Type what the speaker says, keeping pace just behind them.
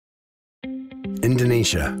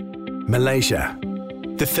Indonesia, Malaysia,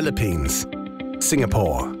 the Philippines,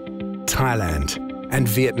 Singapore, Thailand, and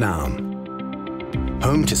Vietnam.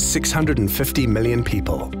 Home to 650 million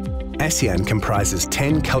people, ASEAN comprises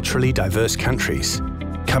 10 culturally diverse countries,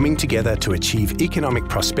 coming together to achieve economic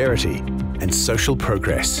prosperity and social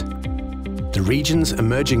progress. The region's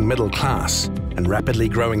emerging middle class and rapidly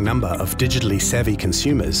growing number of digitally savvy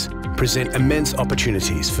consumers present immense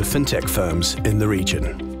opportunities for fintech firms in the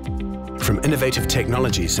region. From innovative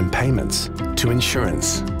technologies and payments to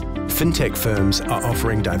insurance, fintech firms are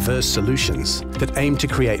offering diverse solutions that aim to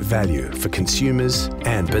create value for consumers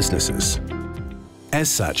and businesses. As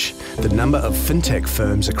such, the number of fintech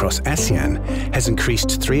firms across ASEAN has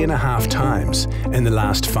increased 3.5 times in the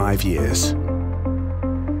last 5 years.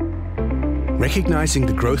 Recognizing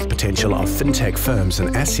the growth potential of fintech firms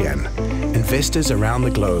in ASEAN, investors around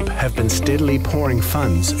the globe have been steadily pouring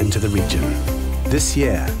funds into the region. This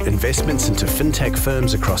year, investments into fintech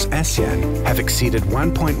firms across ASEAN have exceeded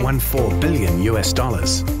 $1.14 billion.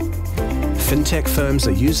 Fintech firms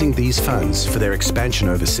are using these funds for their expansion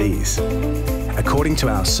overseas. According to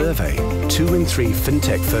our survey, 2 in 3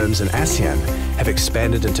 fintech firms in ASEAN have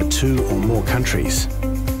expanded into 2 or more countries.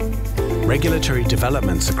 Regulatory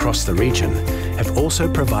developments across the region have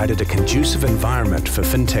also provided a conducive environment for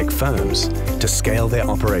fintech firms to scale their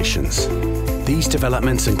operations. These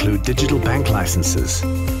developments include digital bank licenses,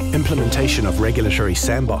 implementation of regulatory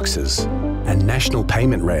sandboxes, and national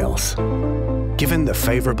payment rails. Given the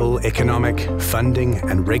favorable economic, funding,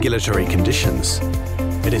 and regulatory conditions,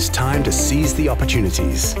 it is time to seize the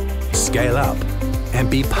opportunities, scale up, and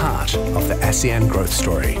be part of the ASEAN growth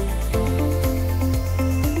story.